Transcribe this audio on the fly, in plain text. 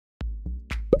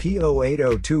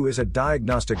P0802 is a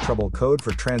diagnostic trouble code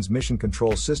for transmission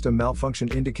control system malfunction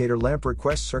indicator lamp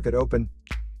request circuit open.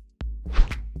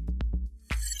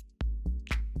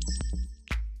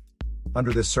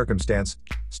 Under this circumstance,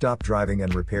 stop driving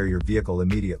and repair your vehicle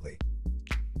immediately.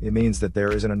 It means that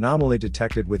there is an anomaly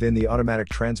detected within the automatic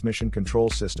transmission control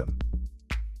system.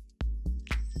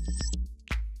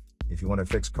 If you want to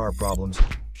fix car problems,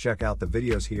 check out the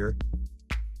videos here.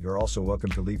 You're also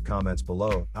welcome to leave comments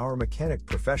below. Our mechanic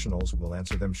professionals will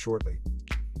answer them shortly.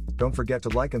 Don't forget to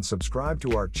like and subscribe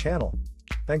to our channel.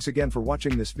 Thanks again for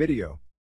watching this video.